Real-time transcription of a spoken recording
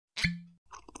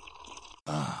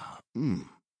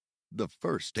The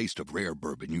first taste of rare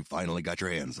bourbon you finally got your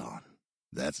hands on.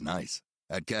 That's nice.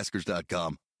 At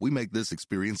Caskers.com, we make this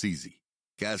experience easy.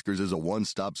 Caskers is a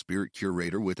one-stop spirit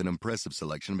curator with an impressive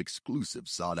selection of exclusive,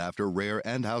 sought-after, rare,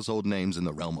 and household names in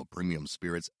the realm of premium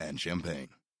spirits and champagne.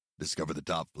 Discover the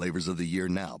top flavors of the year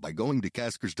now by going to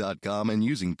Caskers.com and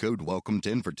using code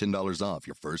WELCOME10 for $10 off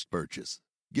your first purchase.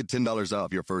 Get $10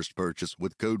 off your first purchase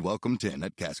with code WELCOME10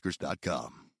 at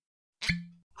Caskers.com.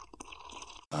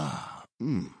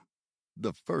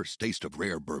 The first taste of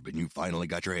rare bourbon you finally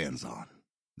got your hands on.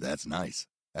 That's nice.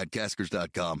 At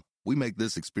Caskers.com, we make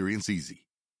this experience easy.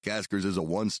 Caskers is a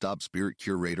one-stop spirit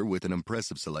curator with an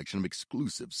impressive selection of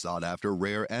exclusive, sought-after,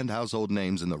 rare, and household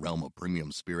names in the realm of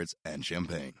premium spirits and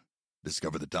champagne.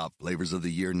 Discover the top flavors of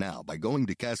the year now by going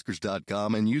to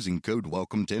Caskers.com and using code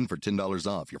WELCOME10 for $10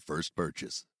 off your first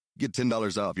purchase. Get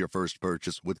 $10 off your first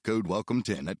purchase with code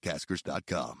WELCOME10 at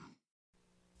Caskers.com.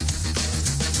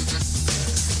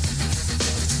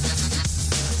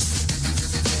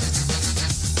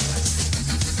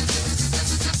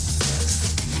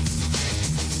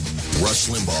 Rush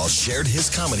Limbaugh shared his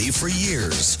comedy for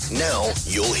years. Now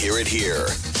you'll hear it here.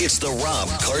 It's the Rob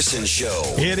Carson Show.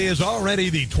 It is already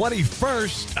the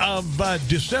 21st of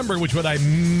December, which would I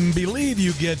believe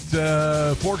you get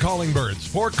 4 calling birds.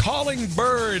 4 calling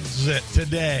birds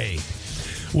today,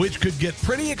 which could get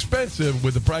pretty expensive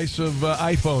with the price of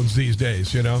iPhones these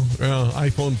days, you know.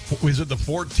 iPhone, is it the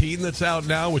 14 that's out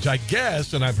now, which I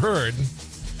guess, and I've heard,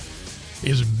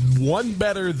 is one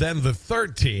better than the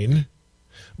 13.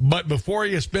 But before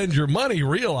you spend your money,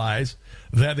 realize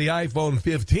that the iPhone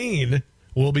 15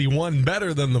 will be one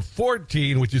better than the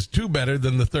 14, which is 2 better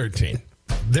than the 13.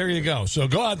 There you go. So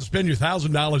go out and spend your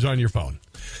 $1,000 on your phone.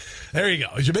 There you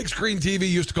go. Your big screen TV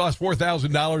used to cost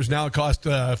 $4,000. Now it costs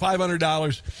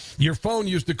 $500. Your phone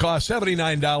used to cost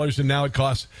 $79, and now it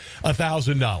costs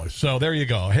 $1,000. So there you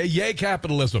go. Hey, yay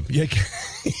capitalism. Yay,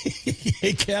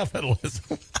 yay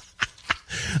capitalism.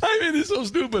 I mean, it's so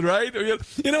stupid, right? You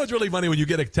know, it's really funny when you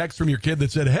get a text from your kid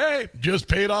that said, hey, just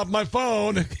paid off my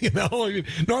phone. You know,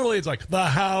 normally it's like the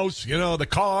house, you know, the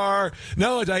car.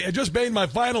 No, I just made my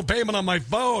final payment on my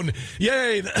phone.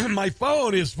 Yay, my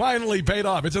phone is finally paid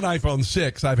off. It's an iPhone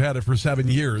 6. I've had it for 7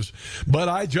 years, but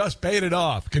I just paid it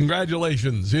off.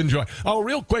 Congratulations. Enjoy. Oh,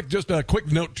 real quick, just a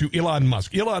quick note to Elon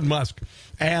Musk. Elon Musk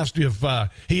asked if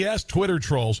he asked Twitter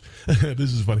trolls.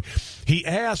 This is funny. He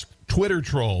asked Twitter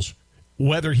trolls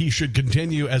whether he should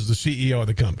continue as the CEO of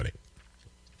the company.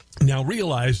 Now,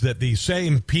 realize that the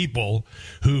same people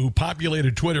who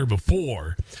populated Twitter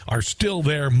before are still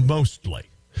there mostly.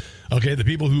 Okay, the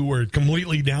people who were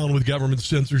completely down with government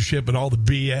censorship and all the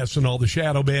BS and all the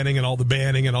shadow banning and all the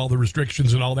banning and all the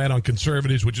restrictions and all that on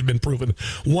conservatives, which has been proven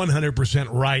 100%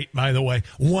 right, by the way.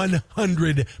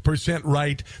 100%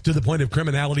 right to the point of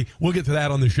criminality. We'll get to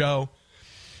that on the show.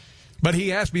 But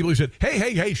he asked people, he said,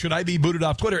 hey, should I be booted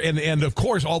off Twitter? And of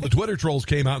course, all the Twitter trolls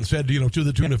came out and said, you know, to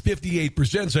the tune of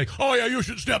 58% saying, oh, yeah, you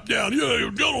should step down. Yeah,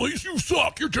 you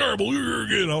suck. You're terrible.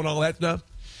 You know, and all that stuff.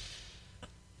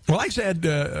 Well, I said,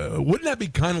 wouldn't that be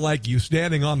kind of like you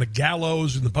standing on the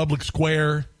gallows in the public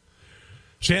square,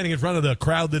 standing in front of the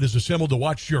crowd that is assembled to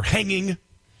watch your hanging,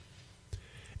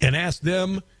 and ask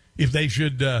them if they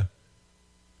should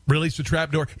release the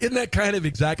trapdoor? Isn't that kind of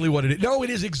exactly what it is? No, it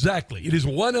is exactly. It is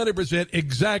 100%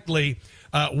 exactly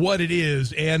what it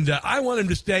is. And I want him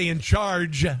to stay in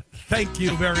charge. Thank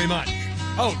you very much.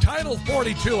 Oh, Title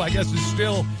 42, I guess, is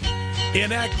still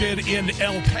enacted in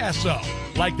El Paso.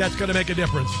 Like that's going to make a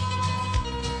difference.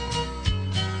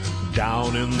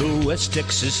 Down in the West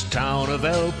Texas town of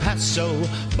El Paso,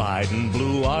 Biden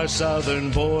blew our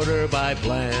southern border by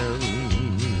plan.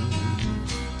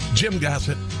 Jim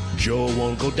Gossett. Joe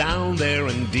won't go down there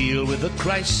and deal with the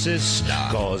crisis,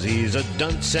 cause he's a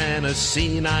dunce and a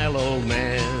senile old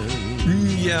man.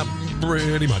 Yeah,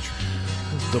 pretty much.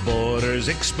 The border's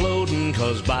exploding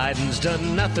cause Biden's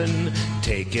done nothing,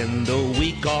 taking the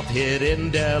week off hit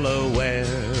in Delaware.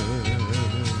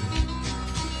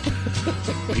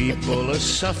 People are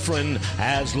suffering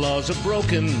as laws are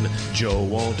broken. Joe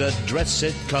won't address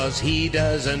it cause he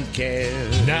doesn't care.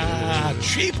 Nah,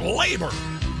 cheap labor.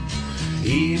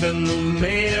 Even the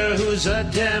mayor, who's a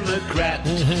Democrat,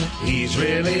 he's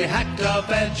really hacked up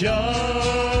at Joe.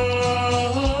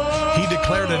 He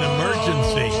declared an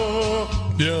emergency.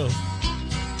 Yeah.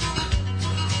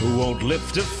 Who won't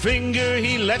lift a finger,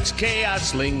 he lets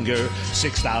chaos linger.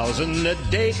 6,000 a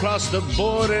day cross the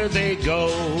border they go.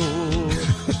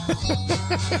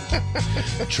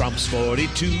 Trump's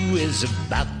 42 is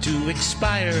about to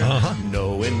expire.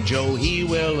 Knowing Joe, he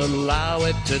will allow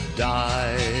it to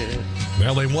die.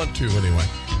 Well, they want to anyway.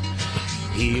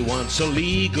 He wants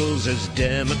illegals as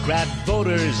Democrat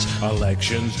voters.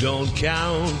 Elections don't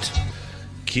count.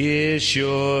 Kiss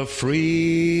your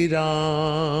freedoms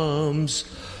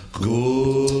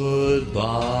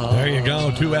goodbye. There you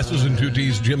go. 2 S's and 2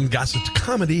 T's. Jim Gossett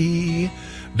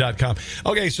Comedy.com.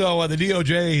 Okay, so the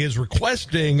DOJ is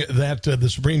requesting that the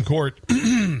Supreme Court is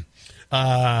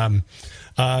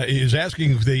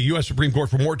asking the U.S. Supreme Court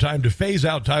for more time to phase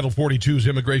out Title 42's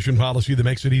immigration policy that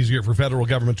makes it easier for federal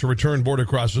government to return border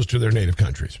crossers to their native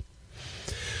countries.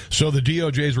 So the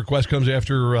DOJ's request comes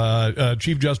after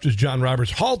Chief Justice John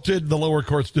Roberts halted the lower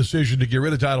court's decision to get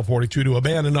rid of Title 42 to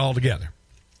abandon it altogether.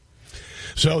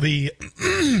 So the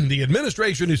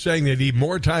administration is saying they need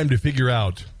more time to figure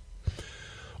out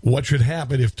what should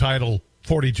happen if Title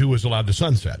 42 is allowed to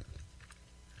sunset.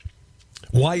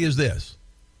 Why is this?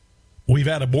 We've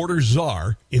had a border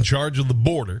czar in charge of the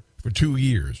border for 2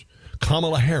 years.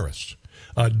 Kamala Harris,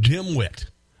 a dimwit.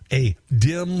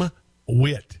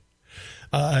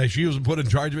 She was put in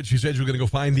charge of it. She said she was going to go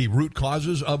find the root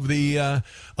causes of the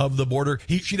border.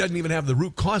 She doesn't even have the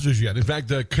root causes yet. In fact,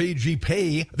 KG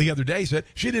Pei the other day said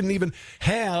she didn't even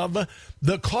have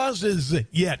the causes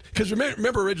yet. Because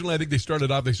remember originally, I think they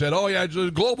started off, they said, oh, yeah, it's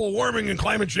global warming and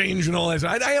climate change and all that.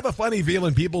 I have a funny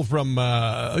feeling people from,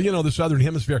 the Southern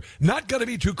Hemisphere not going to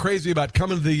be too crazy about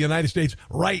coming to the United States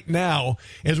right now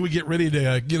as we get ready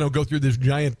to, go through this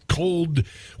giant cold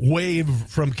wave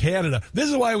from Canada. This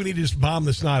is why we need to just bomb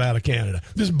the snot out of Canada.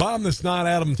 Just bomb the snot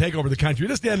out of them and take over the country.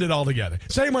 Just end it all together.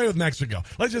 Same way with Mexico.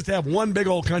 Let's just have one big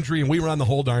old country and we run the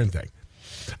whole darn thing.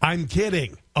 I'm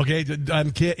kidding. Okay,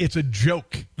 it's a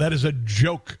joke. That is a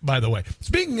joke, by the way.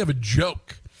 Speaking of a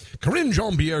joke, Karine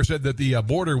Jean-Pierre said that the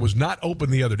border was not open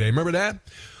the other day. Remember that?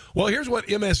 Well, here's what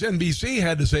MSNBC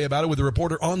had to say about it with a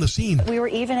reporter on the scene. We were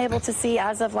even able to see,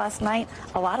 as of last night,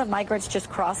 a lot of migrants just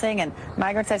crossing, and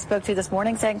migrants I spoke to this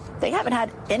morning saying they haven't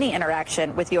had any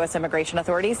interaction with U.S. immigration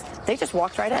authorities. They just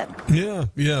walked right in.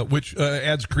 Yeah, which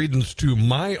adds credence to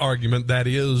my argument that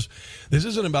is, this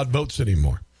isn't about votes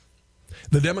anymore.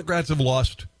 The Democrats have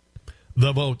lost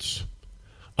the votes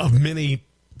of many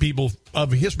people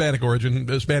of Hispanic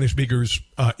origin, Spanish speakers,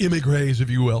 immigrants, if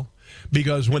you will,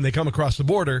 because when they come across the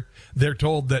border, they're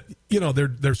told that,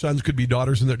 their sons could be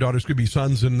daughters and their daughters could be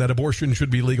sons and that abortion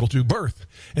should be legal to birth.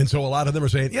 And so a lot of them are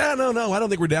saying, no, I don't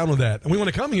think we're down with that. And we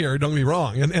want to come here, don't get me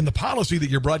wrong. And the policy that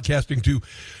you're broadcasting to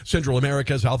Central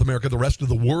America, South America, the rest of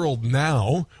the world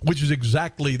now, which is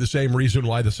exactly the same reason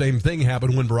why the same thing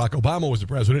happened when Barack Obama was the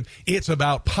president. It's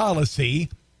about policy.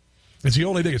 It's the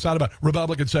only thing. It's not about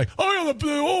Republicans saying,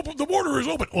 the border is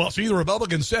open. Well, see, the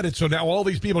Republicans said it, so now all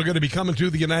these people are going to be coming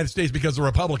to the United States because the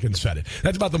Republicans said it.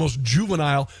 That's about the most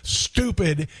juvenile,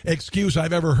 stupid excuse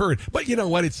I've ever heard. But you know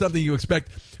what? It's something you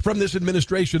expect from this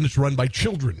administration that's run by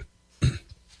children.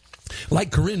 Like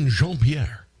Karine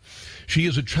Jean-Pierre. She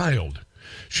is a child.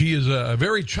 She is a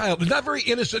very not very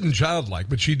innocent and childlike,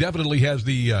 but she definitely has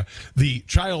the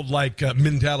childlike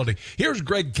mentality. Here's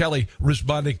Greg Kelly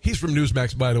responding. He's from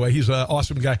Newsmax, by the way. He's an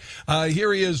awesome guy.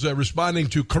 Here he is responding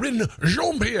to Karine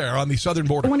Jean-Pierre on the southern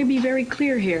border. I want to be very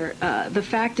clear here. The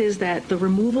fact is that the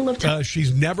removal of...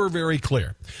 she's never very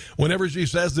clear. Whenever she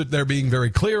says that they're being very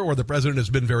clear or the president has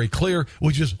been very clear,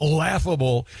 which is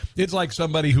laughable, it's like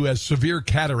somebody who has severe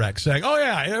cataracts saying, oh,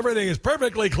 yeah, everything is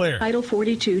perfectly clear. Title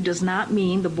 42 does not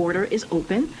mean the border is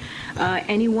open.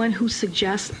 Anyone who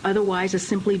suggests otherwise is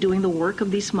simply doing the work of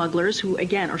these smugglers who,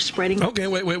 again, are spreading... Okay,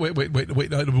 wait. What did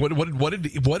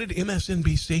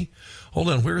MSNBC... Hold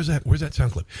on, where's that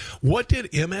sound clip? What did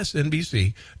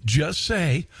MSNBC just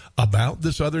say about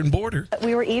the southern border?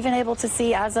 We were even able to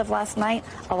see, as of last night,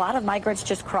 a lot of migrants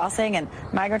just crossing, and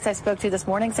migrants I spoke to this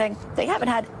morning saying they haven't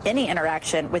had any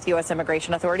interaction with U.S.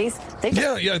 immigration authorities.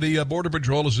 The Border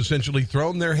Patrol has essentially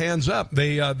thrown their hands up.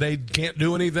 They can't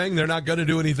do anything. They're not going to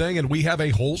do anything, and we have a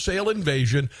wholesale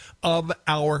invasion of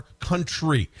our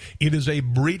country. It is a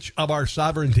breach of our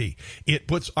sovereignty. It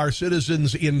puts our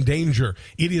citizens in danger.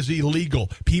 It is illegal.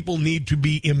 People need to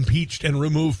be impeached and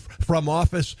removed from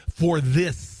office for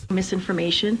this.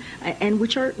 Misinformation, and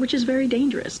which is very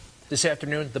dangerous. This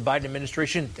afternoon, the Biden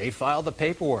administration, they filed the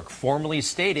paperwork formally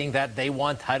stating that they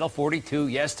want Title 42,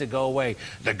 to go away.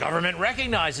 The government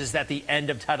recognizes that the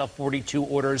end of Title 42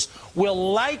 orders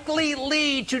will likely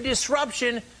lead to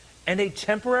disruption and a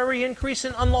temporary increase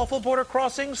in unlawful border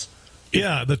crossings.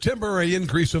 Yeah, the temporary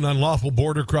increase in unlawful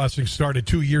border crossings started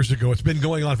 2 years ago. It's been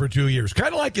going on for 2 years.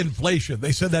 Kind of like inflation.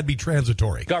 They said that'd be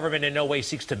transitory. Government in no way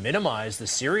seeks to minimize the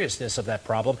seriousness of that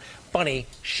problem. Funny,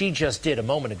 she just did a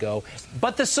moment ago.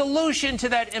 But the solution to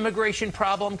that immigration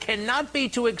problem cannot be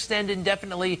to extend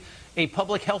indefinitely a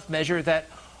public health measure that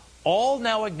all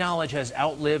now acknowledge has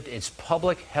outlived its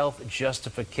public health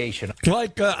justification.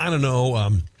 Like,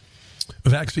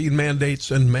 vaccine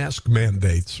mandates and mask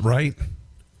mandates, right?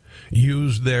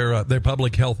 Use their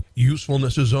public health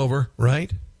usefulness is over,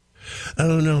 right?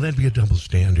 Oh, no, that'd be a double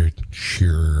standard.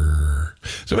 Sure.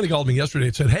 Somebody called me yesterday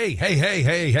and said,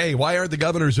 hey, why aren't the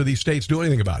governors of these states doing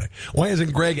anything about it? Why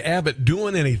isn't Greg Abbott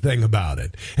doing anything about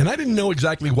it? And I didn't know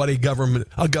exactly what a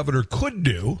governor could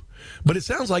do, but it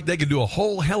sounds like they could do a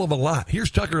whole hell of a lot. Here's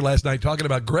Tucker last night talking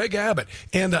about Greg Abbott.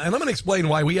 And I'm going to explain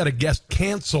why we had a guest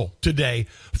cancel today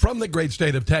from the great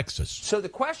state of Texas. So the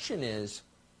question is,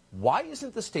 why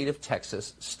isn't the state of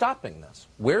Texas stopping this?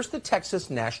 Where's the Texas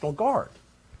National Guard?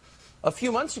 A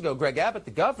few months ago, Greg Abbott,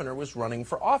 the governor, was running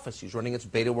for office. He was running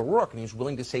against Beto O'Rourke, and he was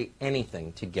willing to say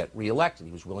anything to get reelected.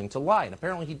 He was willing to lie, and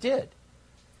apparently he did.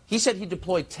 He said he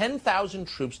deployed 10,000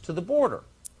 troops to the border.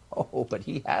 Oh, but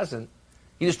he hasn't.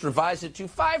 He just revised it to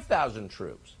 5,000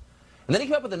 troops. And then he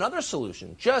came up with another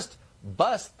solution, just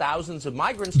bus thousands of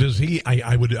migrants. Does he?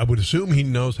 I would assume he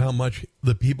knows how much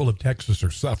the people of Texas are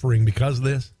suffering because of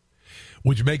this,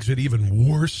 which makes it even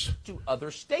worse. To other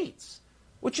states.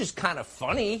 Which is kind of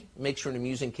funny, makes for an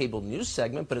amusing cable news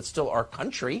segment, but it's still our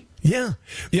country. Yeah.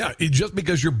 Just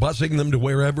because you're busing them to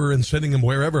wherever and sending them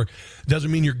wherever doesn't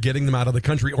mean you're getting them out of the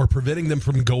country or preventing them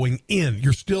from going in.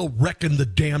 You're still wrecking the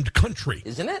damned country.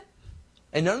 Isn't it?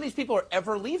 And none of these people are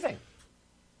ever leaving.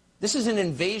 This is an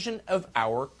invasion of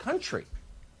our country.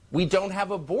 We don't have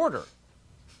a border.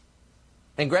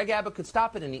 And Greg Abbott could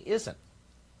stop it, and he isn't.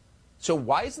 So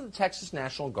why isn't the Texas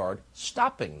National Guard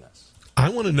stopping this? I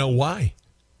want to know why.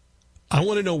 I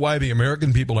want to know why the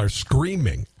American people are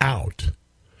screaming out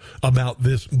about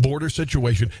this border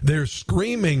situation. They're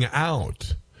screaming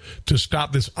out to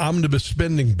stop this omnibus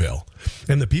spending bill.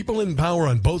 And the people in power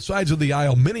on both sides of the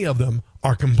aisle, many of them,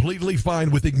 are completely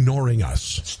fine with ignoring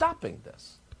us. Stopping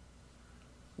this.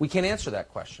 We can't answer that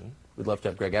question. We'd love to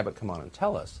have Greg Abbott come on and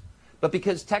tell us. But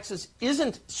because Texas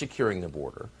isn't securing the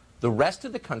border, the rest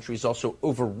of the country is also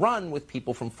overrun with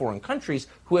people from foreign countries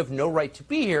who have no right to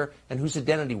be here and whose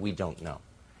identity we don't know.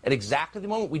 At exactly the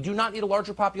moment, we do not need a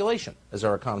larger population as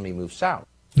our economy moves south.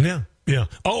 Yeah.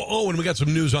 Oh, and we got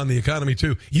some news on the economy,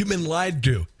 too. You've been lied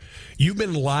to.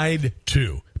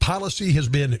 Policy has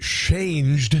been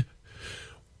changed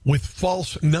with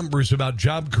false numbers about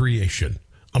job creation.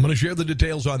 I'm going to share the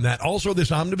details on that. Also,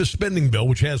 this omnibus spending bill,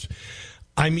 which has,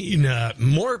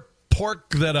 more pork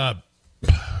than a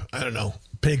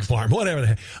pig farm,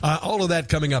 whatever. All of that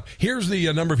coming up. Here's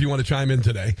the number if you want to chime in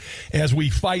today as we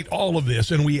fight all of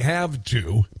this, and we have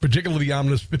to, particularly the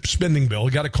omnibus spending bill.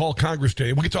 We got to call Congress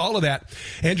today. We'll get to all of that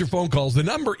and your phone calls. The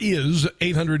number is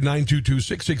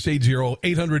 800-922-6680,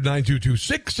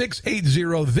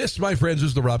 800-922-6680. This, my friends,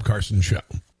 is the Rob Carson Show.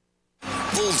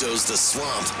 Bulldoze the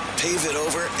swamp, pave it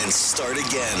over, and start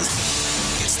again.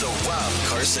 It's the Rob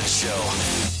Carson Show.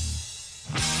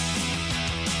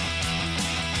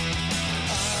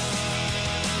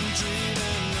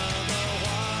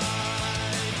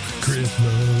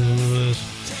 Christmas.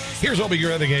 Here's hoping you're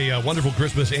having a wonderful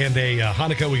Christmas and a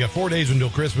Hanukkah. We got 4 days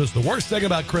until Christmas. The worst thing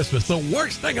about Christmas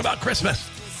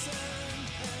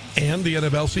and the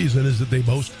NFL season is that they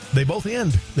both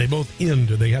end.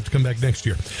 They have to come back next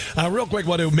year. Real quick,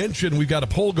 want to mention we've got a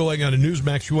poll going on in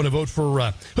Newsmax. You want to vote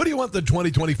for who do you want the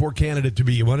 2024 candidate to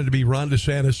be? You want it to be Ron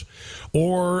DeSantis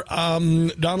or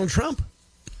Donald Trump?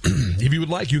 If you would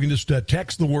like, you can just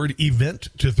text the word event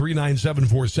to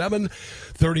 39747,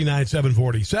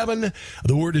 39747.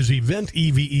 The word is event,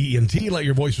 E-V-E-N-T. Let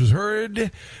your voices heard.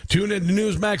 Tune in to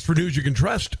Newsmax for news you can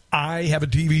trust. I have a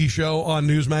TV show on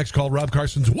Newsmax called Rob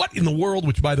Carson's What in the World,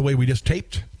 which, by the way, we just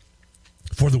taped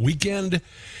for the weekend,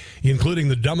 including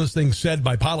the dumbest things said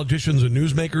by politicians and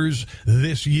newsmakers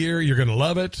this year. You're going to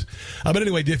love it. But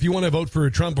anyway, if you want to vote for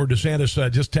Trump or DeSantis,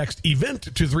 just text event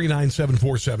to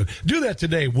 39747. Do that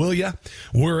today, will ya?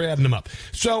 We're adding them up.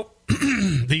 So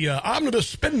the omnibus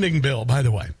spending bill, by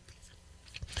the way,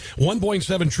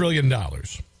 $1.7 trillion.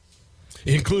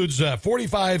 Includes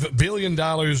 $45 billion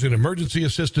in emergency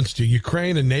assistance to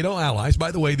Ukraine and NATO allies.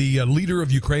 By the way, the leader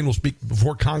of Ukraine will speak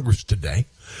before Congress today.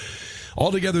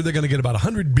 Altogether, they're going to get about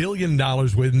 $100 billion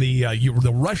when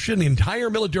the Russian entire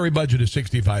military budget is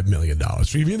 $65 million.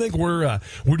 So if you think we're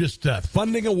just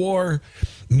funding a war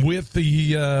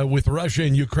with Russia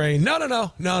and Ukraine,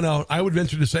 no. I would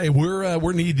venture to say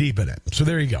we're knee deep in it. So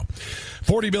there you go.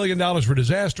 $40 billion for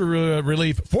disaster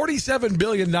relief, $47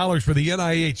 billion for the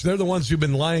NIH. They're the ones who've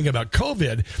been lying about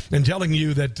COVID and telling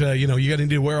you that, you got to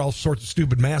need to wear all sorts of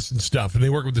stupid masks and stuff. And they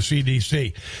work with the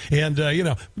CDC. And,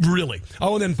 really.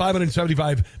 Oh, and then $575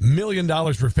 $175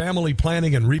 million for family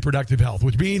planning and reproductive health,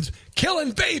 which means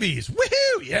killing babies.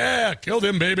 Woohoo! Yeah, kill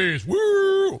them babies.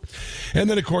 Woo! And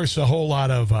then, of course, a whole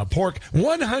lot of pork.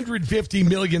 $150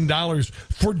 million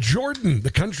for Jordan,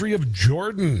 the country of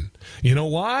Jordan. You know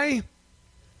why?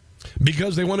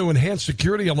 Because they want to enhance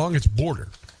security along its border.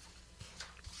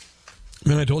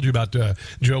 And I told you about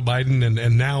Joe Biden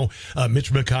and now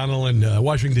Mitch McConnell in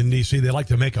Washington, D.C. They like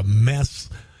to make a mess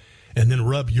and then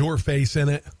rub your face in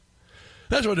it.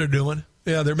 That's what they're doing.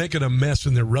 Yeah, they're making a mess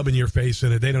and they're rubbing your face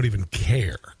in it. They don't even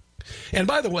care. And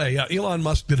by the way, Elon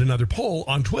Musk did another poll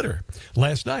on Twitter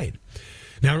last night.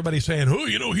 Now everybody's saying, oh,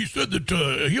 you know, he said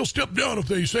that he'll step down if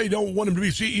they say don't want him to be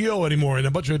CEO anymore. And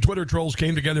a bunch of Twitter trolls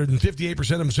came together and 58% of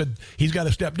them said he's got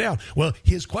to step down. Well,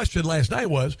 his question last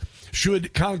night was,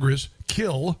 should Congress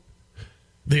kill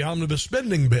the omnibus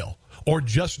spending bill or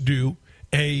just do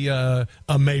a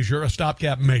measure, a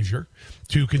stopgap measure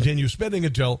to continue spending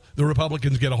until the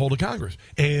Republicans get a hold of Congress?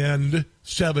 And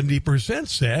 70%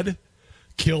 said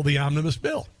kill the omnibus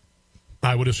bill.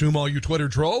 I would assume all you Twitter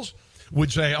trolls would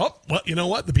say, oh, well, you know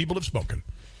what? The people have spoken,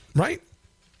 right?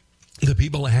 The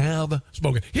people have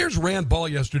spoken. Here's Rand Paul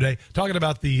yesterday talking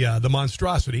about the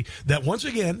monstrosity that once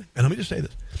again, and let me just say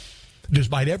this,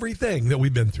 despite everything that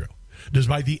we've been through,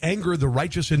 despite the anger, the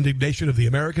righteous indignation of the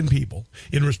American people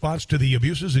in response to the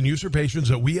abuses and usurpations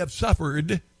that we have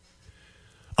suffered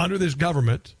under this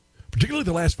government, particularly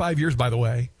the last 5 years, by the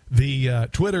way, the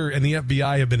Twitter and the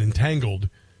FBI have been entangled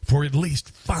for at least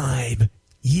 5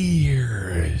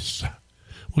 years.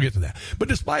 We'll get to that. But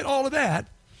despite all of that,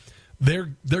 they're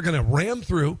going to ram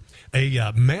through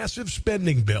a massive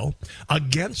spending bill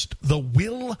against the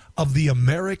will of the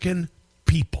American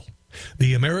people.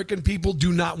 The American people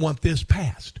do not want this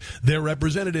passed. Their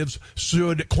representatives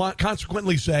should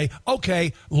consequently say,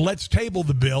 okay, let's table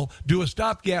the bill, do a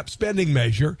stopgap spending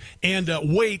measure, and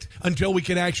wait until we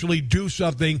can actually do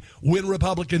something when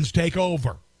Republicans take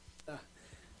over.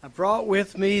 I brought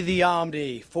with me the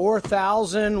Omni,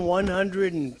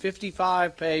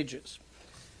 4,155 pages.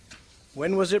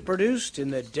 When was it produced? In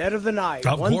the dead of the night,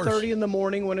 1:30 in the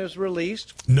morning when it was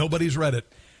released. Nobody's read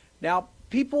it. Now,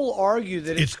 people argue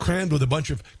that it's crammed with a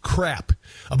bunch of crap,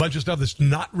 a bunch of stuff that's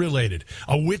not related,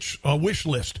 a wish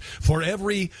list for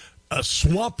every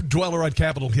swamp dweller on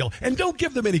Capitol Hill. And don't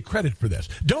give them any credit for this.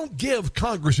 Don't give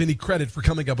Congress any credit for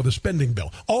coming up with a spending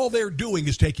bill. All they're doing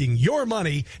is taking your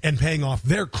money and paying off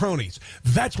their cronies.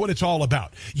 That's what it's all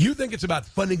about. You think it's about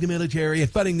funding the military and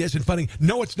funding this and funding.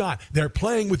 No, it's not. They're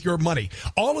playing with your money.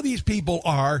 All of these people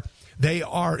are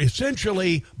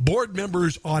essentially board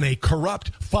members on a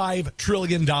corrupt $5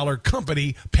 trillion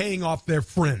company paying off their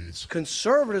friends.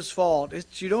 Conservatives' fault.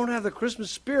 You don't have the Christmas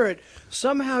spirit.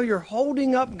 Somehow you're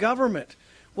holding up government.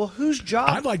 Well, whose job?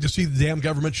 I'd like to see the damn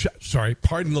government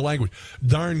pardon the language,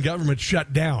 darn government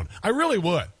shut down. I really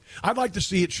would. I'd like to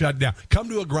see it shut down. Come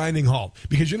to a grinding halt.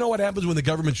 Because you know what happens when the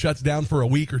government shuts down for a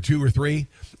week or 2 or 3?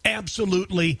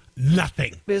 Absolutely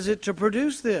nothing. Is it to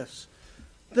produce this?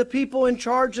 The people in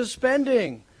charge of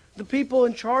spending, the people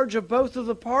in charge of both of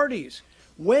the parties.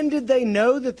 When did they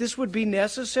know that this would be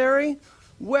necessary?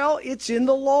 Well, it's in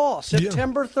the law,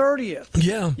 September 30th.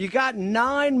 Yeah. You got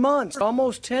 9 months,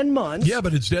 almost 10 months. Yeah,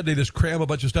 but instead they just cram a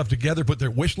bunch of stuff together, put their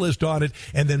wish list on it,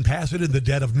 and then pass it in the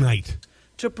dead of night.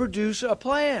 To produce a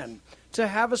plan, to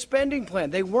have a spending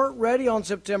plan. They weren't ready on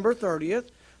September 30th.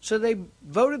 So they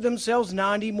voted themselves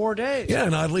 90 more days. Yeah,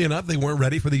 and oddly enough, they weren't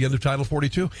ready for the end of Title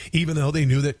 42, even though they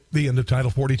knew that the end of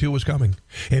Title 42 was coming.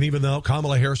 And even though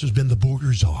Kamala Harris has been the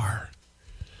border czar,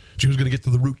 she was going to get to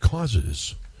the root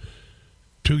causes.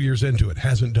 2 years into it,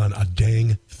 hasn't done a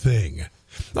dang thing.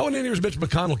 Oh, and then here's Mitch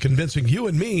McConnell convincing you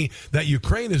and me that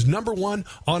Ukraine is number one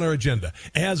on our agenda.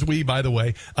 As we, by the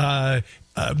way,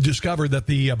 discovered that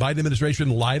the Biden administration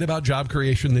lied about job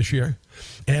creation this year.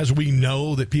 As we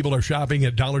know that people are shopping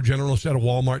at Dollar General instead of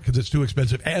Walmart because it's too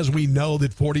expensive. As we know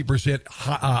that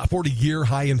 40-year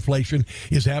high inflation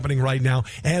is happening right now.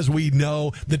 As we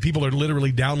know that people are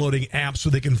literally downloading apps so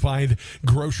they can find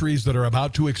groceries that are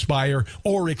about to expire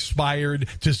or expired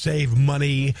to save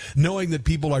money. Knowing that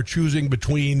people are choosing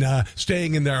between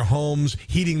staying in their homes,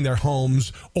 heating their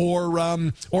homes,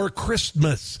 or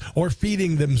Christmas, or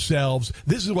feeding themselves.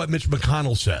 This is what Mitch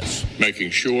McConnell says. Making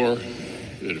sure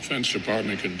the Defense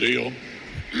Department can deal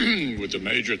with the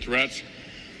major threats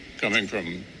coming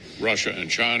from Russia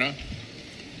and China,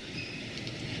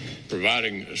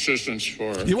 providing assistance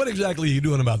for... What exactly are you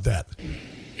doing about that?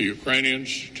 The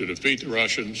Ukrainians to defeat the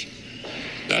Russians.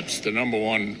 That's the number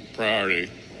one priority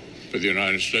for the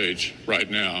United States right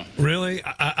now. Really?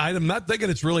 I'm not thinking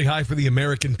it's really high for the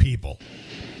American people.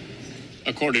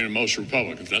 According to most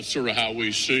Republicans, that's sort of how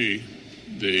we see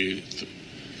the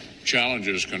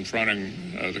challenges confronting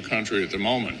the country at the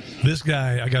moment. This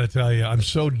guy, I got to tell you, I'm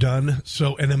so done.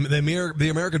 And the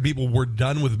American people were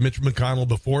done with Mitch McConnell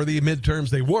before the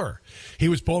midterms. They were. He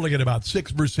was polling at about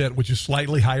 6%, which is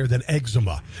slightly higher than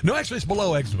eczema. No, actually, it's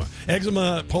below eczema.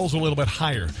 Eczema polls a little bit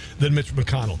higher than Mitch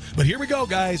McConnell. But here we go,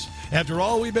 guys. After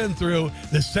all we've been through,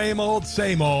 the same old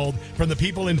from the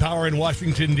people in power in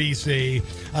Washington, D.C.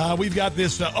 We've got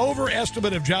this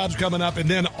overestimate of jobs coming up, and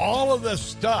then all of the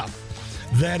stuff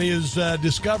that is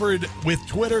discovered with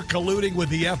Twitter colluding with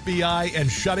the FBI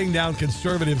and shutting down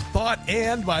conservative thought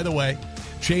and, by the way,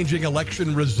 changing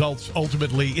election results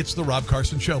ultimately. It's the Rob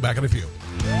Carson Show. Back in a few.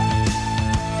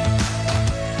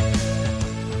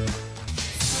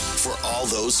 For all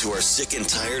those who are sick and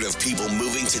tired of people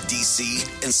moving to D.C.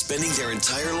 and spending their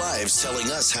entire lives telling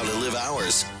us how to live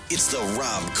ours, it's the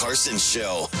Rob Carson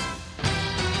Show.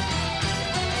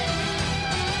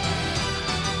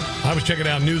 I was checking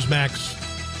out Newsmax.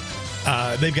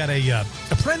 They've got a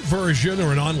print version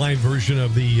or an online version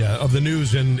of the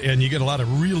news, and you get a lot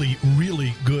of really,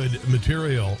 really good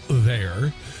material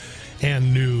there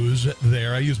and news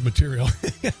there. I use material.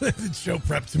 It's show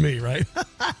prep to me, right?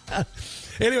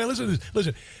 Anyway, listen.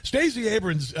 Stacey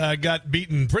Abrams got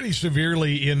beaten pretty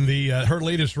severely in her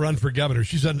latest run for governor.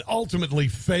 She's an ultimately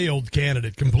failed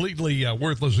candidate, completely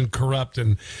worthless and corrupt,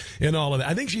 and all of that.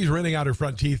 I think she's renting out her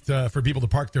front teeth for people to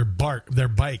park their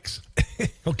bikes.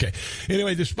 Okay.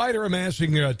 Anyway, despite her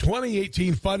amassing a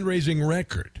 2018 fundraising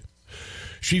record,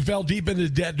 she fell deep into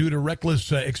debt due to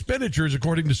reckless expenditures,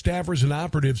 according to staffers and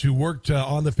operatives who worked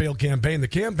on the failed campaign. The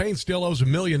campaign still owes $1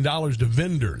 million to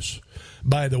vendors,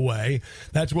 by the way.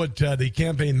 That's what the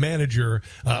campaign manager,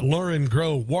 Lauren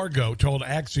Groh-Wargo, told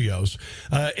Axios.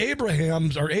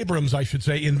 Abrams, I should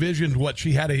say, envisioned what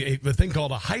she had a thing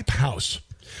called a hype house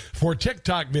for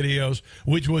TikTok videos,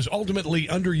 which was ultimately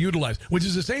underutilized, which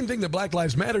is the same thing that Black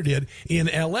Lives Matter did in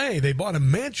L.A. They bought a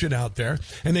mansion out there,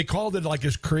 and they called it like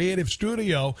this creative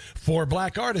studio for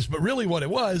black artists. But really what it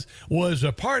was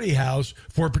a party house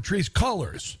for Patrisse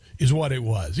Cullors, is what it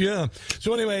was. Yeah.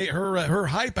 So anyway, her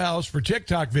hype house for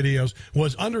TikTok videos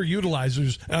was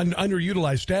underutilized.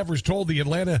 Staffers told the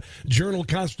Atlanta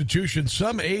Journal-Constitution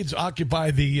some aides occupy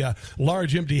the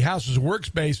large empty house as a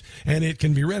workspace, and it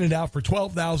can be rented out for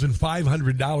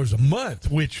 $12,500 a month,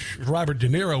 which Robert De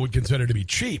Niro would consider to be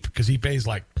cheap because he pays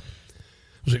was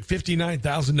it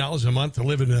 $59,000 a month to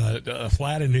live in a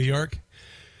flat in New York?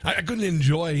 I couldn't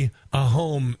enjoy a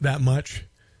home that much.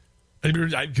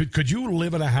 Could you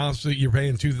live in a house that you're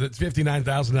paying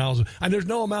 $59,000? And there's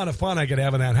no amount of fun I could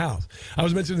have in that house. I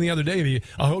was mentioning the other day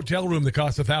a hotel room that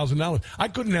costs $1,000. I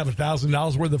couldn't have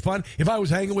 $1,000 worth of fun if I was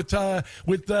hanging with Hunter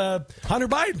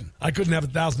Biden. I couldn't have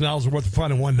 $1,000 worth of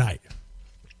fun in one night.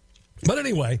 But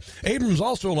anyway, Abrams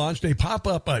also launched a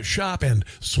pop-up shop and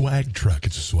swag truck.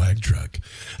 It's a swag truck.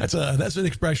 That's an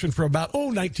expression for about,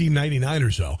 $19.99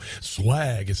 or so.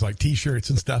 Swag. It's like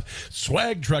T-shirts and stuff.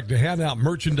 Swag truck to hand out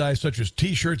merchandise such as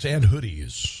T-shirts and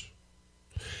hoodies.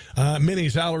 Many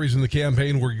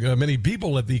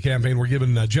people at the campaign were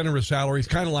given generous salaries,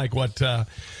 kind of like what a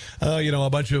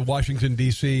bunch of Washington,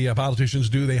 D.C. Politicians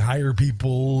do. They hire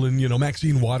people, and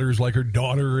Maxine Waters, like her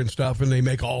daughter and stuff, and they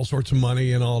make all sorts of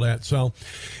money and all that. So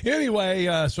anyway,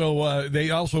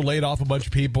 they also laid off a bunch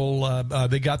of people.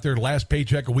 They got their last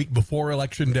paycheck a week before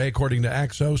Election Day, according to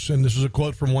Axios, and this is a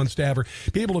quote from one staffer.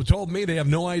 People have told me they have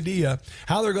no idea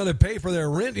how they're going to pay for their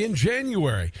rent in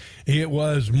January. It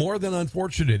was more than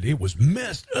unfortunate. It was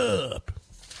messed up.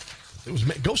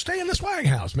 Go stay in the swag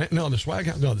house, man. No, the swag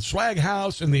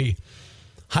house and the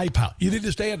hype house. You need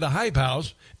to stay at the hype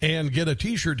house and get a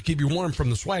T-shirt to keep you warm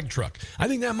from the swag truck. I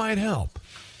think that might help.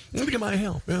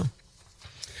 Yeah.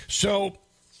 So,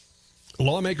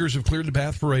 lawmakers have cleared the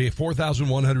path for a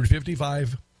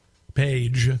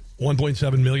 4,155-page,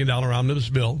 $1.7 million omnibus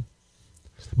bill.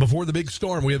 Before the big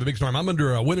storm, we have a big storm. I'm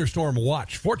under a winter storm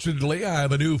watch. Fortunately, I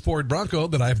have a new Ford Bronco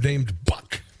that I've named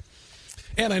Buck.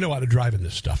 And I know how to drive in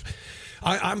this stuff.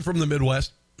 I'm from the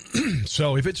Midwest,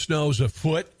 so if it snows a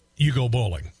foot, you go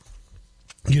bowling.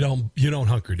 You don't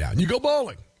hunker down. You go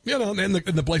bowling, and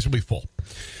the place will be full.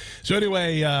 So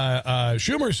anyway,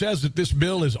 Schumer says that this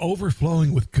bill is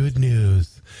overflowing with good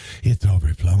news. It's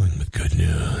overflowing with good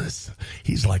news.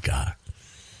 He's like I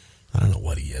don't know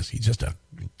what he is. He's just a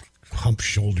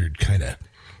hump-shouldered kind of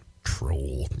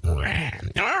troll. Oh,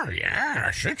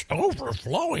 yes, it's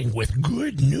overflowing with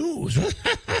good news.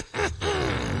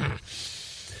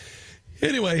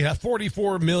 Anyway,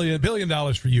 $44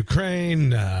 billion for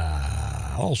Ukraine.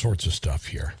 All sorts of stuff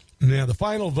here. Now, the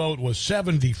final vote was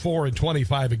 74 and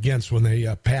 25 against when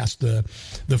they passed the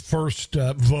first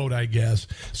vote, I guess.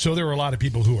 So there were a lot of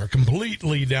people who are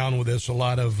completely down with this. A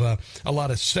lot of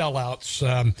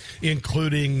sellouts,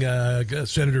 including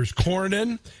Senators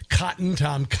Cornyn, Cotton,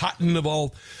 Tom Cotton of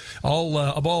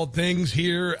all things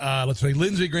here. Let's say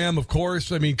Lindsey Graham, of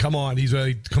course. I mean, come on, he's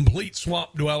a complete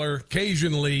swamp dweller.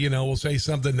 Occasionally, we'll say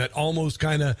something that almost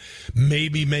kind of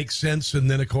maybe makes sense,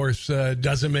 and then of course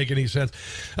doesn't make any sense.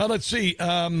 Let's see.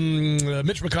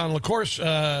 Mitch McConnell, of course.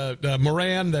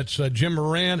 Moran, that's Jim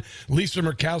Moran. Lisa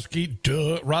Murkowski,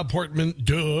 duh. Rob Portman,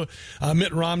 duh.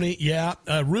 Mitt Romney, yeah.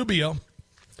 Rubio,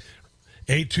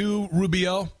 A2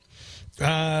 Rubio.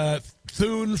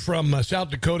 Thune from South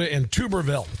Dakota, and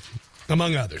Tuberville,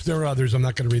 among others. There are others. I'm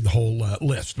not going to read the whole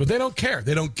list. But they don't care.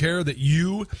 They don't care that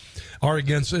you are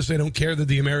against this. They don't care that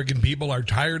the American people are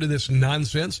tired of this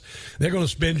nonsense. They're going to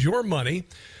spend your money.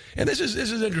 And this is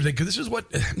interesting, because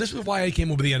this is why I came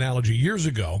up with the analogy years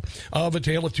ago of A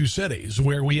Tale of Two Cities,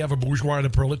 where we have a bourgeois and a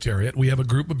proletariat. We have a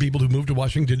group of people who move to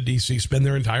Washington, D.C., spend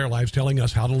their entire lives telling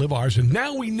us how to live ours. And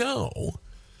now we know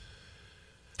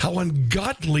how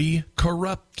ungodly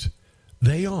corrupt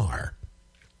they are.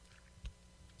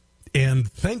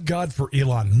 And thank God for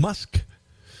Elon Musk.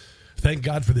 Thank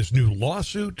God for this new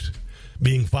lawsuit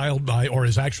being filed by, or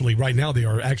is actually, right now they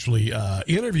are actually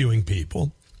interviewing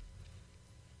people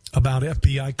about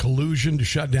FBI collusion to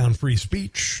shut down free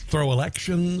speech, throw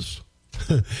elections,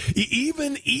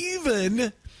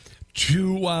 even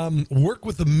to work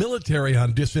with the military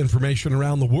on disinformation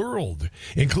around the world,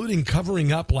 including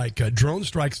covering up like drone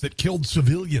strikes that killed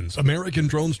civilians, American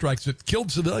drone strikes that killed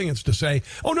civilians, to say,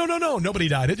 oh, no, nobody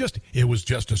died. It was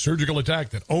just a surgical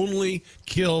attack that only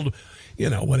killed,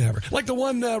 whatever. Like the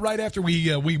one right after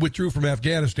we withdrew from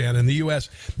Afghanistan, and the U.S.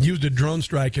 used a drone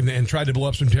strike and tried to blow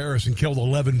up some terrorists and killed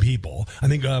 11 people. I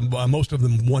think most of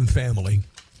them one family.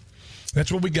 That's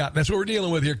what we got. That's what we're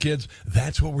dealing with here, kids.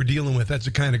 That's what we're dealing with. That's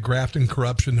the kind of graft and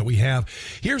corruption that we have.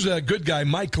 Here's a good guy,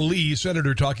 Mike Lee,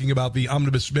 Senator, talking about the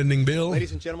omnibus spending bill.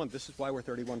 Ladies and gentlemen, this is why we're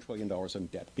 $31 trillion in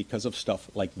debt, because of stuff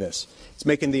like this. It's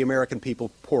making the American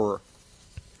people poorer.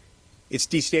 It's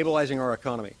destabilizing our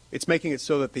economy. It's making it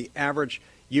so that the average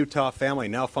Utah family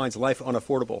now finds life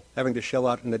unaffordable, having to shell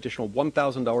out an additional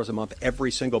 $1,000 a month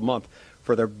every single month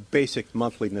for their basic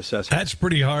monthly necessities. That's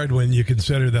pretty hard when you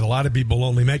consider that a lot of people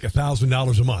only make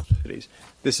 $1,000 a month.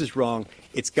 This is wrong.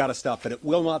 It's got to stop, but it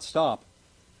will not stop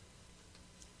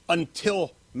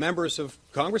until members of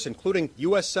Congress, including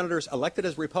U.S. senators elected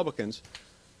as Republicans,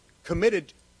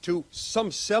 committed to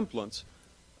some semblance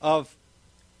of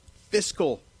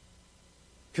fiscal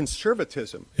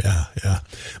conservatism. Yeah.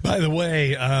 By the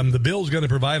way, the bill's going to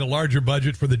provide a larger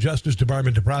budget for the Justice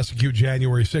Department to prosecute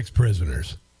January 6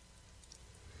 prisoners.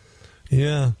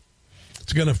 Yeah.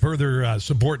 It's going to further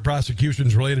support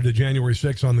prosecutions related to January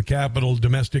 6 on the Capitol,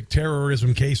 domestic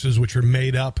terrorism cases, which are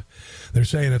made up. They're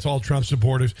saying it's all Trump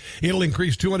supporters. It'll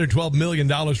increase $212 million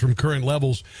from current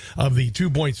levels of the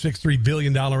 $2.63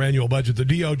 billion annual budget. The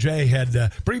DOJ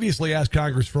had previously asked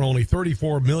Congress for only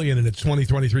 $34 million in its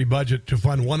 2023 budget to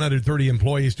fund 130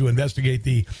 employees to investigate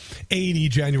the 80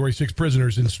 January 6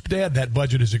 prisoners. Instead, that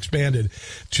budget is expanded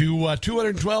to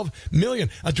 $212 million.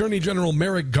 Attorney General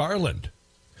Merrick Garland,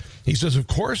 he says, of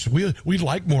course, we'd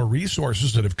like more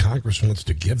resources, that if Congress wants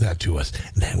to give that to us,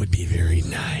 that would be very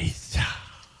nice.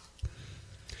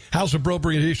 House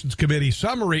Appropriations Committee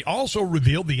summary also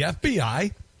revealed the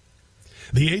FBI,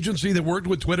 the agency that worked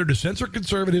with Twitter to censor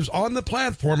conservatives on the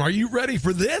platform. Are you ready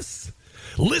for this?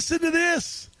 Listen to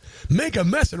this. Make a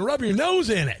mess and rub your nose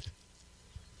in it.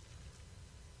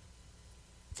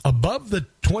 Above the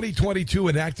 2022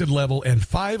 enacted level and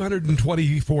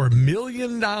 $524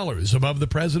 million above the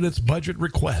president's budget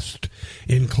request,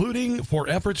 including for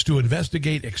efforts to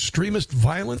investigate extremist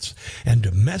violence and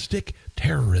domestic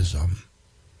terrorism.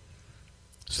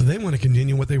 So they want to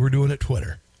continue what they were doing at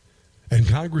Twitter. And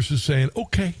Congress is saying,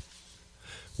 okay.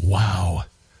 Wow.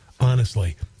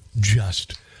 Honestly,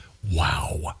 just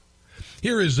wow.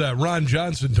 Here is Ron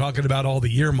Johnson talking about all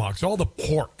the earmarks, all the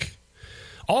pork.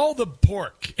 All the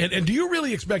pork. And do you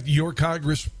really expect your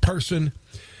congressperson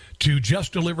to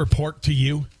just deliver pork to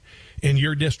you in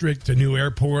your district, a new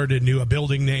airport, a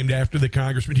building named after the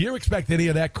congressman? Do you expect any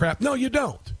of that crap? No, you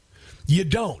don't. You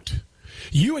don't.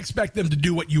 You expect them to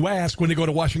do what you ask when they go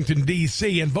to Washington,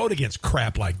 D.C. and vote against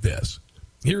crap like this.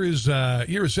 Here is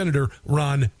Senator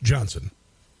Ron Johnson.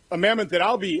 Amendment that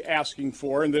I'll be asking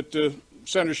for, and that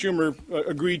Senator Schumer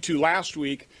agreed to last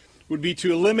week, would be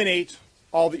to eliminate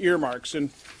all the earmarks. And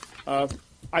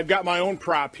I've got my own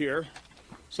prop here.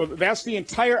 So that's the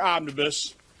entire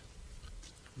omnibus.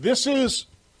 This is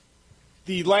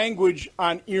the language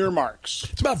on earmarks.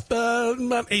 It's about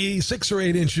 6 or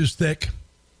 8 inches thick.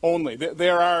 Only.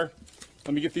 There are,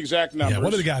 let me get the exact numbers. Yeah,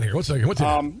 what do they got here? What's it?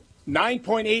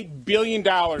 $9.8 billion.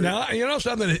 Now, you know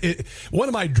something? One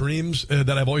of my dreams that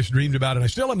I've always dreamed about, and I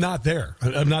still am not there,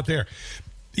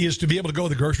 is to be able to go to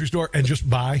the grocery store and just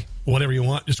buy whatever you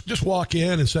want. Just walk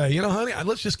in and say, you know, honey,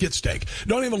 let's just get steak.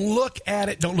 Don't even look at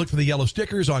it. Don't look for the yellow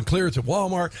stickers on clearance at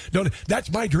Walmart.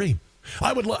 That's my dream.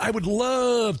 I would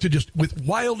love to just, with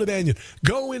wild abandon,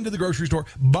 go into the grocery store,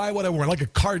 buy what I want, like a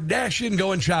Kardashian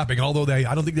going shopping, although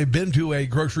I don't think they've been to a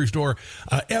grocery store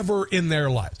ever in their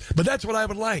lives. But that's what I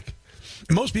would like.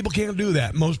 Most people can't do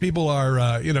that. Most people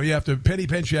are, you have to penny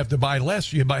pinch. You have to buy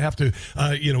less. You have to,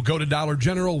 go to Dollar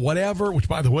General, whatever, which,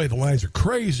 by the way, the lines are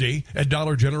crazy at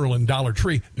Dollar General and Dollar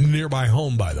Tree, near my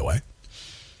home, by the way.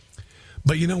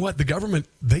 But you know what? The government,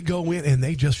 they go in and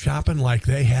they just shopping like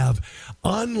they have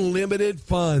unlimited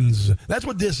funds. That's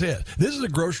what this is. This is a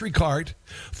grocery cart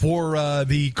for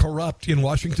the corrupt in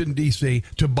Washington, D.C.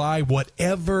 to buy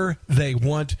whatever they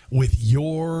want with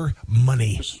your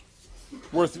money.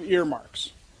 Worth of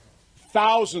earmarks.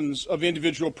 Thousands of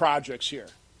individual projects here.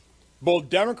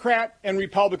 Both Democrat and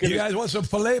Republican. You guys want some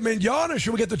filet mignon, or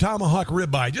should we get the tomahawk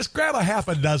ribeye? Just grab a half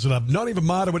a dozen of them. Don't even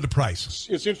bother with the price.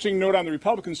 It's interesting to note on the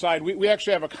Republican side, we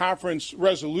actually have a conference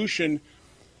resolution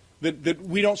that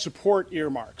we don't support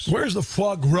earmarks. Where's the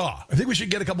foie gras? I think we should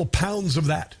get a couple pounds of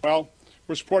that. Well,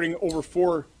 we're supporting over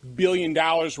 $4 billion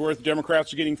worth.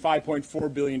 Democrats are getting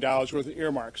 $5.4 billion worth of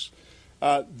earmarks.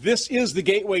 This is the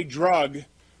gateway drug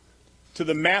to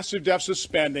the massive deficit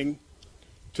spending,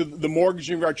 to the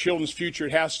mortgaging of our children's future.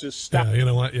 It has to stop. Yeah, you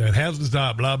know what? Yeah, it has to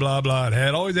stop. Blah, blah, blah.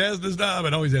 It always has to stop.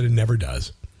 It never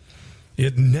does.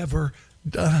 It never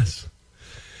does.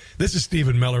 This is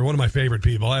Stephen Miller, one of my favorite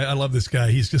people. I love this guy.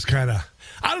 He's just kind of,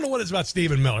 I don't know what it's about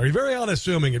Stephen Miller. He's very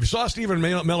unassuming. If you saw Stephen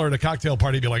Miller at a cocktail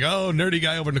party, you'd be like, oh, nerdy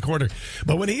guy over in the corner.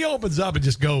 But when he opens up, it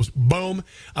just goes boom.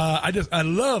 I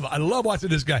love watching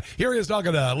this guy. Here he is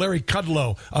talking to Larry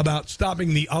Kudlow about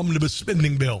stopping the omnibus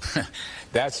spending bill.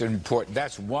 That's important.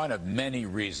 That's one of many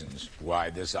reasons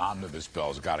why this omnibus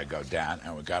bill's got to go down,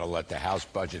 and we've got to let the House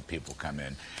budget people come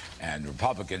in and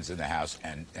Republicans in the House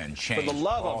and change. For the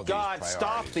love of God,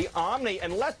 stop the Omni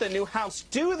and let the new House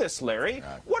do this, Larry.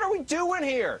 Right. What are we doing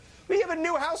here? We have a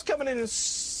new House coming in 10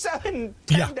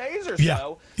 days or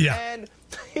so. Yeah. And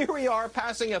here we are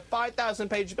passing a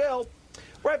 5,000-page bill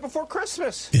right before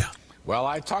Christmas. Yeah. Well,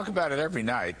 I talk about it every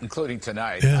night, including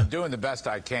tonight. Yeah. I'm doing the best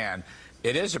I can.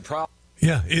 It is a problem.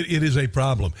 Yeah, it is a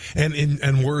problem,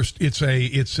 and worst, it's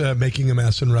making a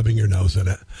mess and rubbing your nose in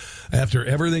it. After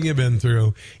everything you've been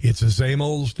through, it's the same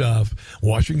old stuff.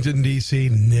 Washington, D.C.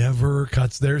 never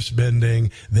cuts their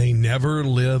spending. They never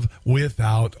live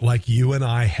without, like you and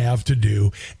I have to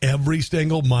do every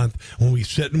single month when we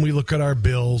sit and we look at our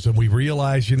bills and we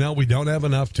realize, we don't have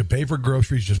enough to pay for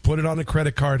groceries. Just put it on a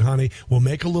credit card, honey. We'll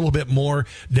make a little bit more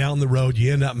down the road.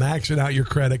 You end up maxing out your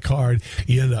credit card.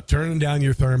 You end up turning down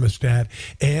your thermostat.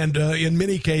 And in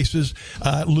many cases,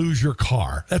 lose your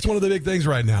car. That's one of the big things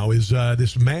right now is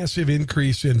this massive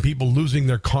increase in people losing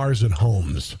their cars and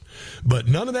homes. But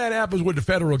none of that happens with the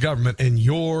federal government and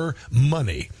your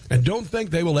money. And don't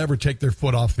think they will ever take their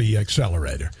foot off the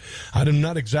accelerator. I'm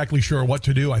not exactly sure what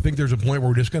to do. I think there's a point where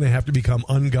we're just going to have to become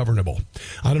ungovernable.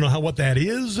 I don't know what that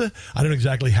is. I don't know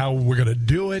exactly how we're going to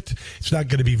do it. It's not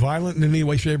going to be violent in any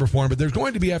way, shape, or form. But there's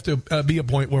going to have to be a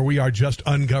point where we are just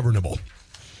ungovernable.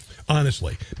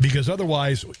 Honestly, because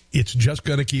otherwise it's just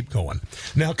going to keep going.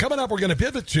 Now, coming up, we're going to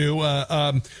pivot to,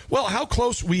 how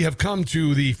close we have come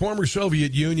to the former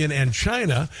Soviet Union and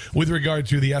China with regard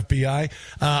to the FBI.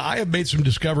 I have made some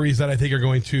discoveries that I think are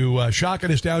going to shock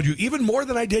and astound you even more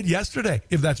than I did yesterday,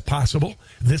 if that's possible.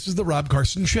 This is the Rob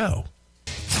Carson Show.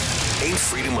 Ain't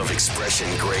freedom of expression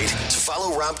great? To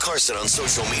follow Rob Carson on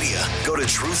social media, go to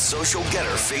Truth Social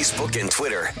Getter, Facebook and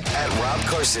Twitter at Rob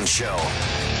Carson Show.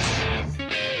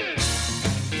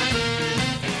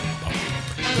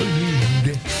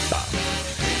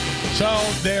 So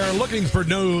they're looking for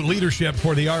new leadership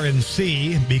for the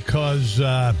RNC because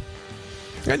I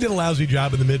did a lousy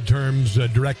job in the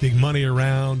midterms directing money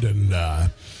around, and Mitch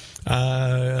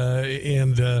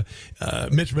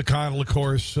McConnell, of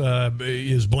course,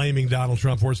 is blaming Donald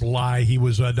Trump for his lie.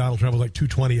 Donald Trump was like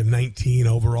 220 and 19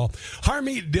 overall.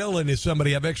 Harmeet Dillon is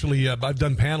somebody I've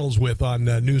done panels with on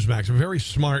Newsmax. A very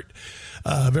smart,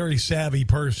 very savvy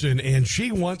person, and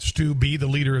she wants to be the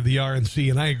leader of the RNC,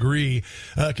 and I agree,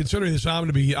 considering this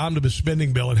omnibus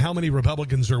spending bill and how many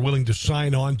Republicans are willing to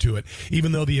sign on to it,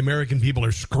 even though the American people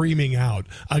are screaming out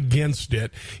against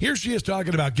it. Here she is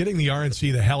talking about getting the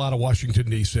RNC the hell out of Washington,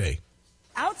 D.C.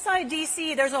 Outside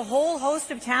D.C., there's a whole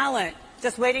host of talent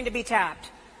just waiting to be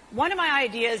tapped. One of my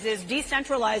ideas is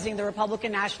decentralizing the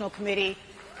Republican National Committee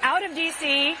out of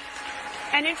D.C.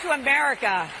 and into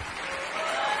America.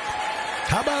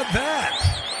 How about that?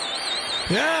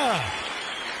 Yeah.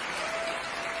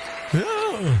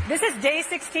 This is day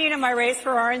 16 of my race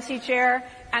for RNC chair,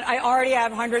 and I already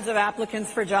have hundreds of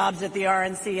applicants for jobs at the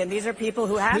RNC, and these are people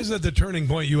who have... This is at the Turning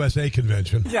Point USA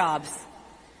convention. ...jobs,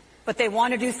 but they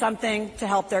want to do something to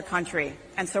help their country,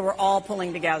 and so we're all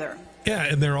pulling together. Yeah,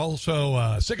 and they're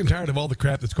also sick and tired of all the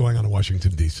crap that's going on in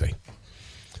Washington, D.C.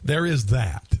 There is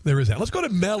that. Let's go to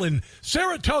Mel in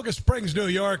Saratoga Springs, New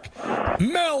York.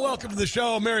 Mel, welcome to the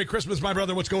show. Merry Christmas, my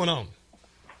brother. What's going on?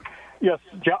 Yes,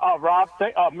 Rob,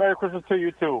 Merry Christmas to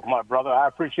you, too, my brother. I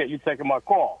appreciate you taking my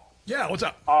call. Yeah, what's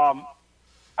up? I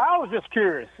was just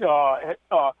curious.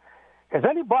 Has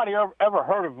anybody ever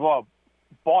heard of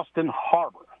Boston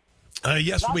Harbor?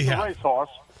 Yes, we have. Not the racehorse.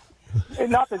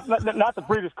 not the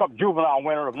Breeders' Cup Juvenile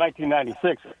winner of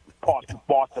 1996,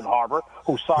 Boston Harbor,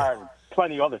 who sired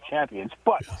plenty of other champions,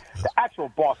 but the actual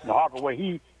Boston Harbor, where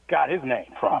he got his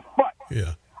name from. But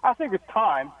I think it's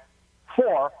time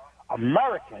for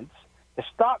Americans to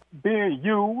stop being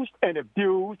used and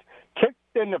abused, kicked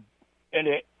in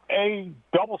the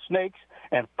double snakes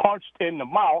and punched in the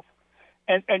mouth,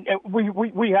 and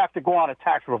we have to go on a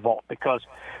tax revolt because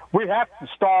we have to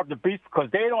starve the beast because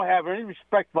they don't have any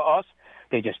respect for us.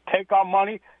 They just take our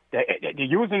money. They're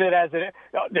using it as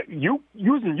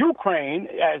using Ukraine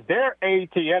as their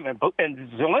ATM and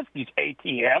Zelensky's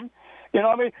ATM. You know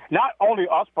what I mean? Not only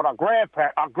us, but our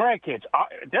grandkids,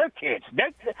 their kids.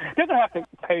 They're going to have to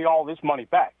pay all this money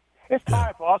back. It's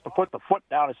time for us to put the foot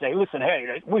down and say, listen,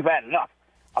 hey, we've had enough.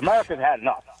 America's had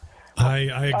enough. I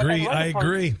agree. I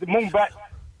agree. The moonbat,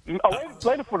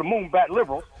 later for the moonbat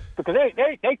liberals, because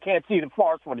they can't see the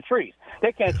forest for the trees.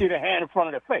 They can't see their hand in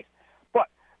front of their face. But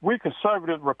we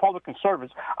conservative, Republican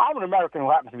conservatives, I'm an American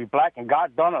who happens to be black and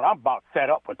got done, and I'm about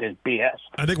fed up with this BS.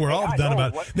 I think we're all done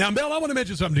about it. Now, Mel, I want to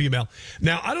mention something to you, Mel.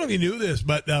 Now, I don't know if you knew this,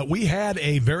 but we had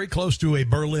a very close to a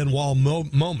Berlin Wall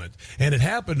moment, and it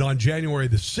happened on January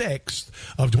the 6th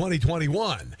of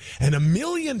 2021. And 1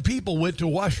 million people went to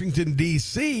Washington,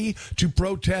 D.C. to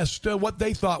protest what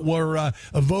they thought were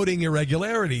voting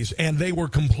irregularities, and they were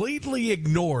completely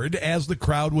ignored as the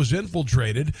crowd was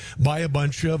infiltrated by a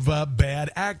bunch of bad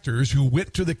actors who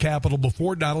went to the Capitol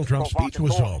before Donald Trump's speech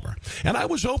was over. And I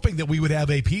was hoping that we would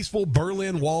have a peaceful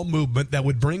Berlin Wall movement that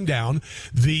would bring down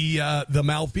the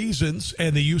malfeasance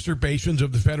and the usurpations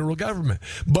of the federal government.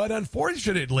 But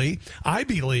unfortunately, I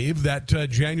believe that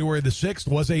January the 6th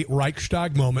was a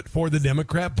Reichstag moment for the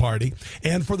Democrat Party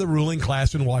and for the ruling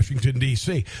class in Washington,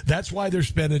 D.C. That's why they're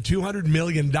spending $200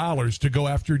 million to go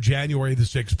after January the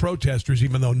 6th protesters,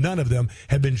 even though none of them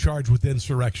have been charged with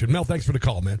insurrection. Mel, thanks for the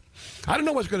call, man. I don't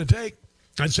know what's going to take.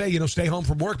 I'd say, stay home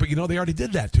from work, but they already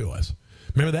did that to us.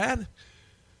 Remember that?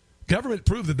 Government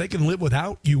proved that they can live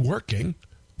without you working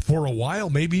for a while,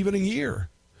 maybe even a year.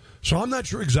 So I'm not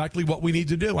sure exactly what we need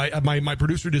to do. My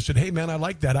producer just said, hey, man, I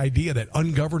like that idea that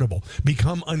ungovernable,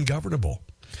 become ungovernable.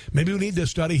 Maybe we need to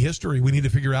study history. We need to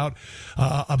figure out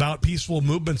about peaceful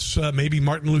movements, maybe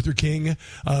Martin Luther King,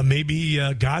 maybe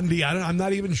Gandhi. I'm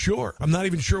not even sure. I'm not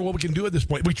even sure what we can do at this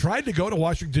point. We tried to go to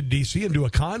Washington, D.C. and do a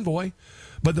convoy,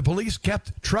 but the police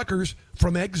kept truckers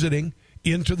from exiting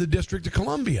into the District of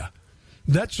Columbia.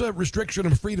 That's a restriction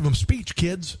of freedom of speech,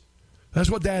 kids.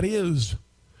 That's what that is.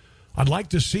 I'd like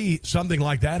to see something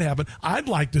like that happen. I'd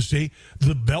like to see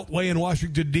the Beltway in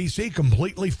Washington, D.C.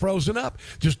 completely frozen up.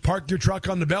 Just park your truck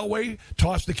on the Beltway,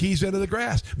 toss the keys into the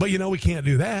grass. But, we can't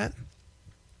do that.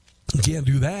 We can't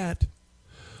do that.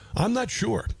 I'm not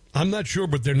sure,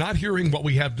 but they're not hearing what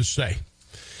we have to say.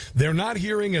 They're not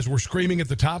hearing as we're screaming at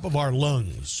the top of our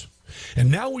lungs.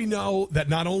 And now we know that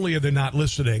not only are they not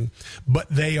listening, but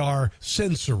they are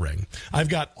censoring. I've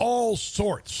got all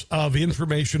sorts of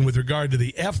information with regard to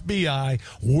the FBI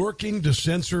working to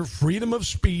censor freedom of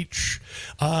speech,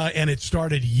 and it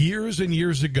started years and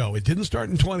years ago. It didn't start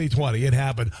in 2020. It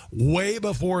happened way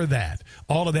before that.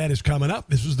 All of that is coming up.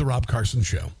 This is the Rob Carson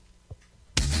Show.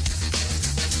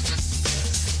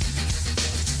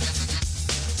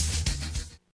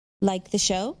 Like the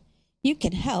show? You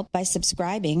can help by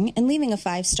subscribing and leaving a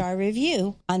 5-star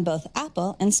review on both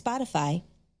Apple and Spotify.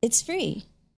 It's free.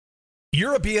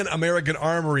 European American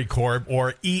Armory Corp,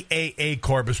 or EAA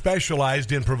Corp, is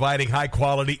specialized in providing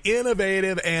high-quality,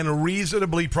 innovative, and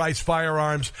reasonably priced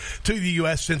firearms to the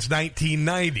U.S. since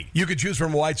 1990. You can choose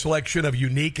from a wide selection of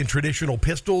unique and traditional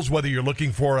pistols, whether you're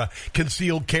looking for a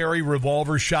concealed carry,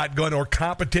 revolver, shotgun, or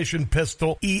competition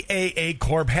pistol. EAA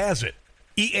Corp has it.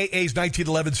 EAA's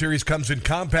 1911 series comes in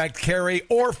compact carry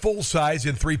or full size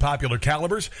in 3 popular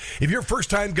calibers. If you're a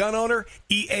first-time gun owner,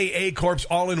 EAA Corp's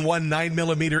all-in-one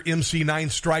 9mm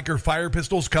MC9 Striker fire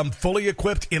pistols come fully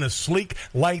equipped in a sleek,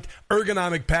 light,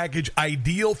 ergonomic package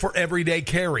ideal for everyday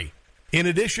carry. In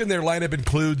addition, their lineup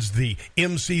includes the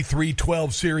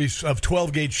MC312 series of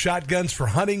 12-gauge shotguns for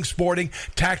hunting, sporting,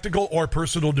 tactical, or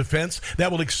personal defense that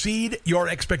will exceed your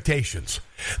expectations.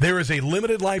 There is a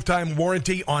limited lifetime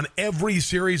warranty on every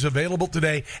series available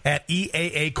today at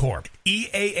EAA Corp.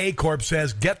 EAA Corp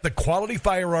says get the quality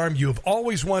firearm you have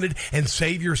always wanted and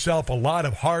save yourself a lot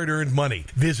of hard-earned money.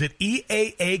 Visit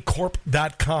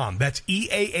EAAcorp.com. That's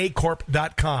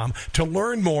EAAcorp.com to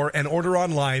learn more and order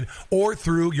online or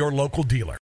through your local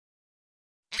dealer.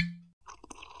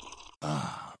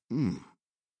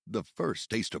 The first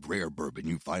taste of rare bourbon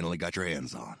you finally got your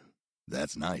hands on.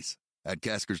 That's nice. At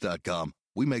Caskers.com,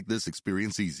 we make this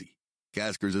experience easy.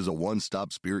 Caskers is a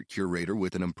one-stop spirit curator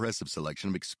with an impressive selection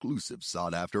of exclusive,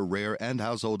 sought-after, rare, and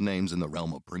household names in the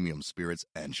realm of premium spirits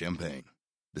and champagne.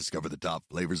 Discover the top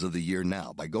flavors of the year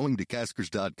now by going to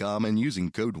Caskers.com and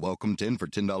using code WELCOME10 for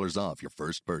 $10 off your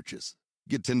first purchase.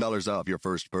 Get $10 off your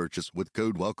first purchase with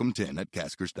code WELCOME10 at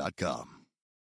Caskers.com.